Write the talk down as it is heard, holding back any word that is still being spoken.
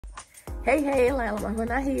Hey, Lela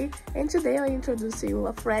Marvana here, and today I'll introduce you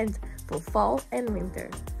a friend for fall and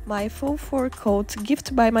winter. My full fur coat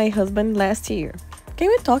gift by my husband last year. Can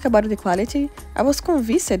we talk about the quality? I was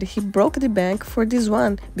convinced he broke the bank for this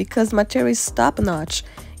one because material is top-notch.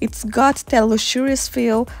 It's got that luxurious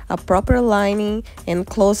feel, a proper lining, and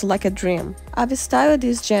clothes like a dream. I've styled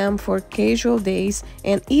this gem for casual days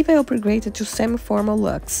and even upgraded to semi-formal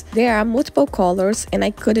looks. There are multiple colors and I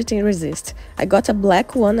couldn't resist. I got a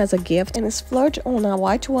black one as a gift and splurged on a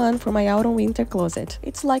white one for my autumn-winter closet.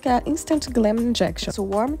 It's like an instant glam injection. It's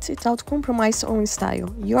warmth without compromise on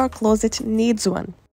style. Your closet needs one.